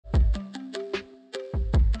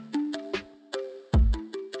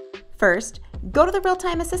First, go to the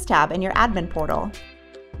Real-Time Assist tab in your admin portal.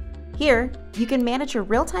 Here, you can manage your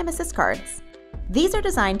Real-Time Assist cards. These are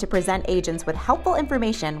designed to present agents with helpful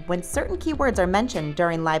information when certain keywords are mentioned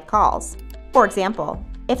during live calls. For example,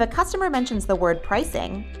 if a customer mentions the word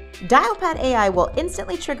pricing, Dialpad AI will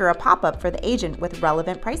instantly trigger a pop-up for the agent with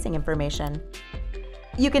relevant pricing information.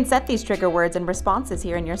 You can set these trigger words and responses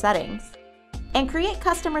here in your settings, and create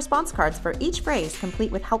custom response cards for each phrase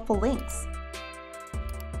complete with helpful links.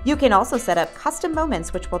 You can also set up custom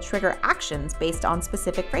moments which will trigger actions based on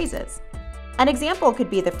specific phrases. An example could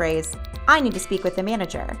be the phrase, "I need to speak with the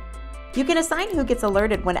manager." You can assign who gets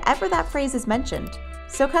alerted whenever that phrase is mentioned,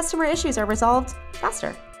 so customer issues are resolved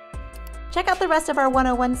faster. Check out the rest of our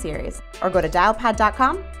 101 series, or go to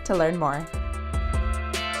dialpad.com to learn more.